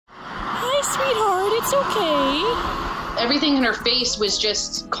Sweetheart, it's okay. Everything in her face was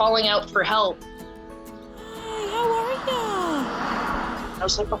just calling out for help. Hi, how are ya? I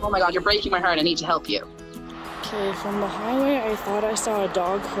was like, oh my God, you're breaking my heart. I need to help you. Okay, from the highway, I thought I saw a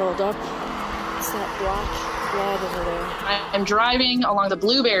dog curled up. It's that black blob over there. I'm driving along the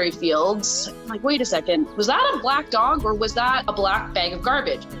blueberry fields. I'm like, wait a second. Was that a black dog or was that a black bag of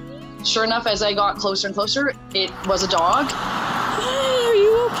garbage? Sure enough, as I got closer and closer, it was a dog. Hi, are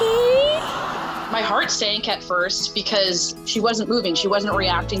you okay? My heart sank at first because she wasn't moving. She wasn't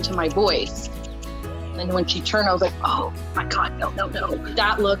reacting to my voice. And when she turned, I was like, oh my God, no, no, no.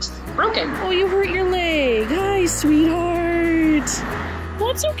 That looks broken. Oh, you hurt your leg. Hi, sweetheart.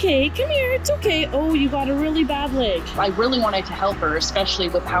 That's okay. Come here. It's okay. Oh, you got a really bad leg. I really wanted to help her, especially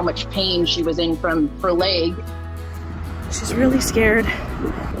with how much pain she was in from her leg. She's really scared.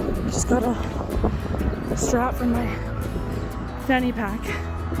 I just got a strap from my fanny pack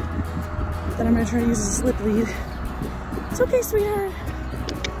that I'm gonna try to use as a slip lead. It's okay, sweetheart.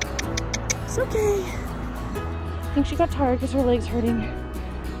 It's okay. I think she got tired because her leg's hurting.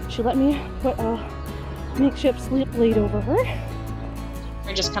 She let me put a makeshift slip lead over her.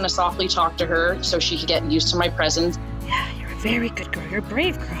 I just kind of softly talked to her so she could get used to my presence. Yeah, you're a very good girl. You're a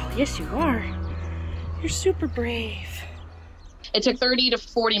brave girl. Yes, you are. You're super brave. It took 30 to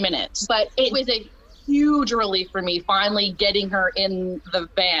 40 minutes, but it was a huge relief for me finally getting her in the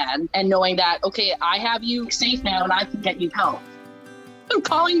van and knowing that, okay, I have you safe now and I can get you help. I'm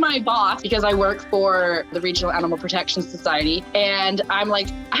calling my boss because I work for the Regional Animal Protection Society, and I'm like,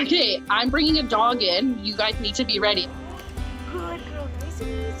 okay, I'm bringing a dog in. You guys need to be ready. Good girl, nice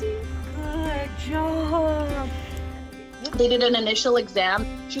and easy. Good job. They did an initial exam.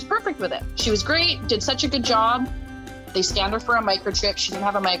 She was perfect with it. She was great, did such a good job. They scanned her for a microchip. She didn't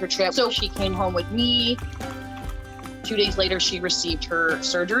have a microchip, so she came home with me. 2 days later, she received her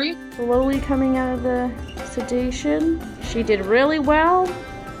surgery. Slowly coming out of the sedation. She did really well.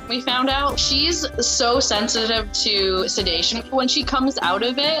 We found out she's so sensitive to sedation. When she comes out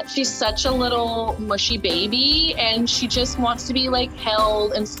of it, she's such a little mushy baby, and she just wants to be like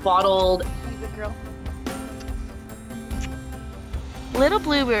held and swaddled. Good girl. Little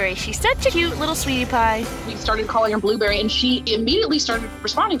Blueberry. She's such a cute little sweetie pie. We started calling her Blueberry, and she immediately started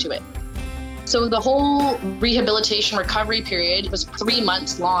responding to it. So the whole rehabilitation recovery period was 3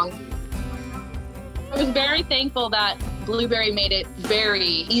 months long. I was very thankful that Blueberry made it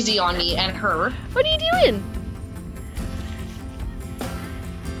very easy on me and her. What are you doing?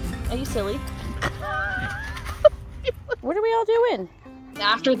 Are you silly? What are we all doing?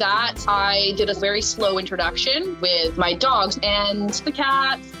 After that, I did a very slow introduction with my dogs and the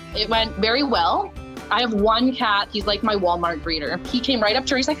cats. It went very well. I have one cat. He's like my Walmart breeder. He came right up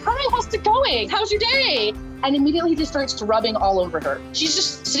to her. He's like, hi, how's it going? How's your day? And immediately he just starts rubbing all over her. She's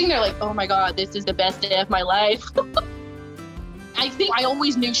just sitting there like, oh my God, this is the best day of my life. I think I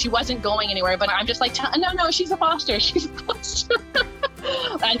always knew she wasn't going anywhere, but I'm just like, no, she's a foster. She's a foster.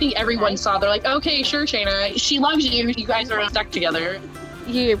 I think everyone saw. They're like, okay, sure, Shayna. She loves you. You guys are stuck together.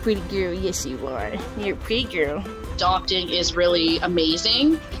 You're a pretty girl. Yes, you are. You're a pretty girl. Adopting is really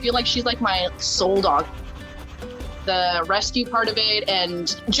amazing. I feel like she's like my soul dog. The rescue part of it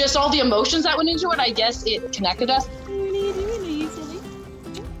and just all the emotions that went into it, I guess it connected us. What are you doing? Are you silly?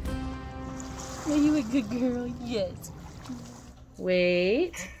 Are you a good girl? Yes.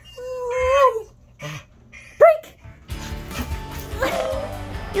 Wait. Break!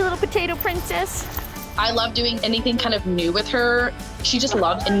 You little potato princess. I love doing anything kind of new with her. She just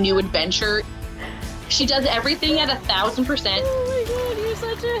loves a new adventure. She does everything at 1,000%. Oh my God, you're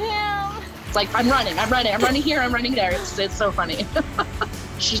such a ham. It's like, I'm running here, I'm running there. It's so funny.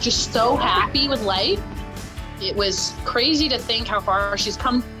 She's just so happy with life. It was crazy to think how far she's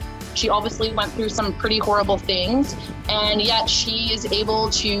come. She obviously went through some pretty horrible things, and yet she is able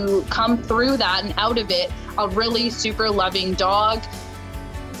to come through that and out of it a really super loving dog.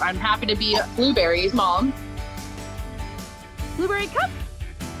 I'm happy to be Blueberry's mom. Blueberry, come.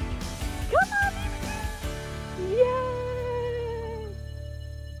 Come on. Yeah.